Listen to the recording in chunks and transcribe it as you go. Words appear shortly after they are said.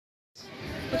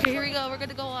Okay, here we go. We're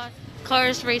gonna go on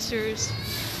Cars Racers.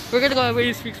 We're gonna go on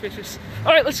Racers.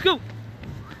 Alright, let's go!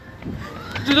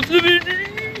 Do the flipping!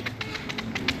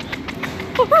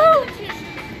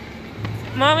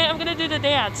 Mommy, I'm gonna do the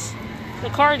dance. The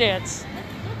car dance.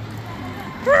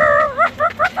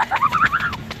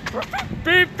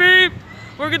 Beep beep!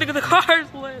 We're gonna go to the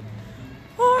cars land.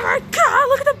 Oh my god,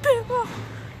 look at the beep!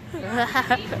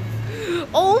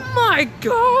 Oh my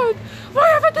god! Why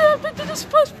haven't I been to this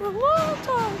place for a long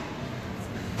time?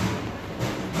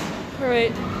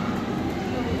 Alright.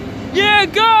 Yeah,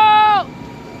 go!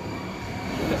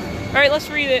 Alright, let's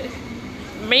read it.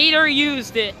 Made or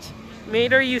used it.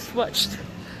 Made or used watched.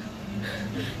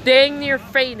 Dang near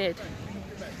fainted.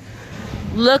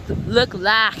 Look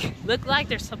like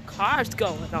there's some cars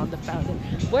going on the fountain.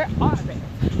 Where are they?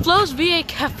 Flows VA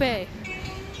Cafe.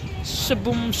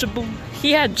 Shaboom shaboom.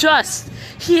 He had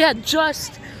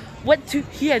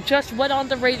just went on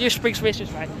the Radio Springs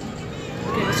Racers ride.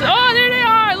 Okay, so, oh, there they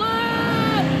are! Look!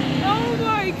 Oh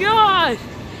my god!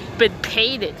 Been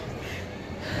painted.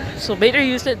 So Mater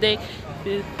used it.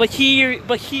 But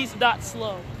he's not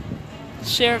slow.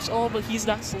 Sheriff's old, but he's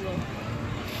not slow.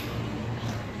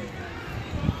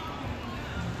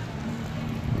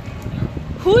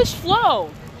 Who is Flo?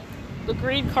 The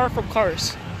green car from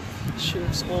Cars.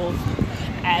 Sheriff's old.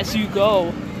 As you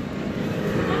go.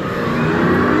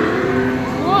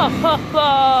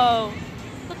 Whoa!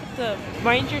 Look at them.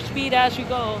 Mind your speed as you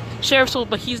go. Sheriff's old,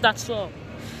 but he's not slow.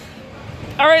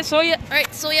 Alright, so we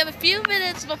have a few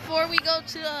minutes before we go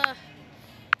to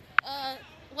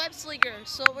Web Slinger.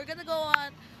 So we're gonna go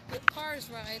on the Cars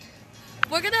ride.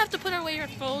 We're gonna have to put away our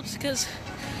phones because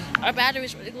our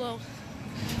battery's really low.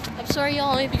 I'm sorry,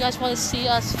 y'all, if you guys want to see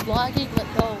us vlogging, but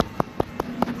no.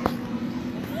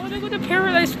 Why are they going to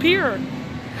Paradise Pier?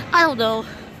 I don't know.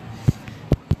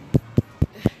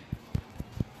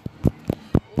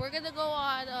 We're gonna go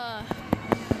on,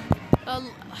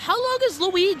 how long is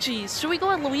Luigi's? Should we go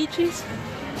on Luigi's?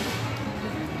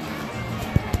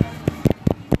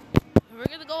 We're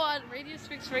gonna go on Radio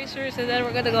Springs Racers, and then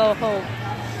we're gonna go home.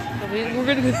 We're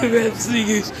gonna go to the Web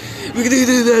Slingers. We're gonna go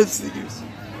to the Web Slingers.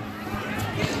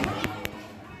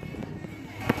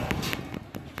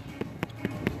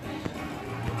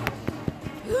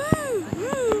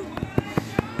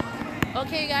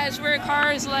 Okay guys, we're at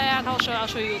Cars Land. I'll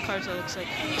show you what Cars Land looks like.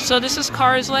 So this is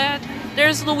Cars Land.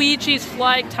 There's Luigi's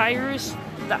Flying Tires.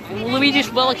 Luigi's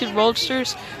Willikers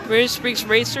Roadsters. Radio Springs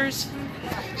Racers.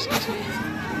 Excuse me.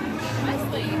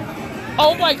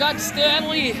 Oh my god,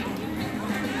 Stanley!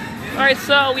 Alright,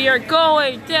 so we are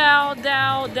going down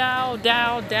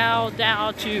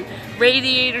to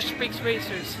Radiator Springs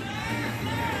Racers.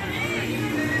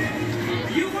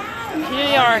 Here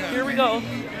we are, here we go.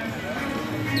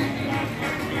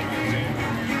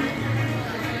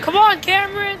 Come on,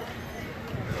 Cameron!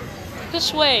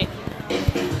 This way.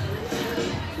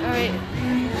 Alright.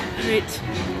 Great.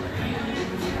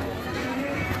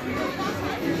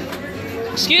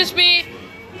 Excuse me!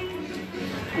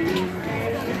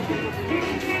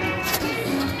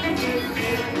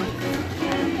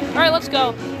 Alright, let's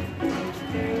go.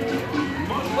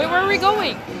 Wait, where are we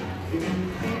going?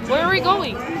 Where are we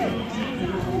going?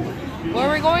 Where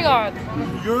are we going on?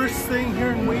 You're staying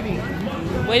here and waiting.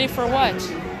 Waiting for what?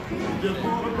 You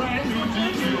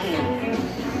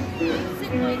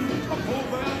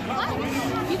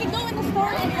can go in the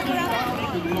store and look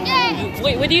around. Yay!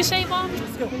 Wait, what do you say, Mom?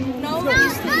 No.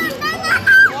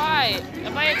 Why?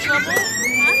 Am I in trouble?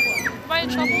 Huh? Am I in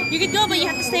trouble? You can go, but you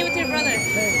have to stay with your brother.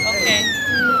 Okay.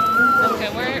 Okay,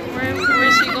 where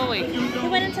is he going? He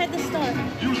went inside the store.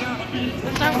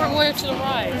 That's not where we're going to the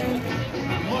ride.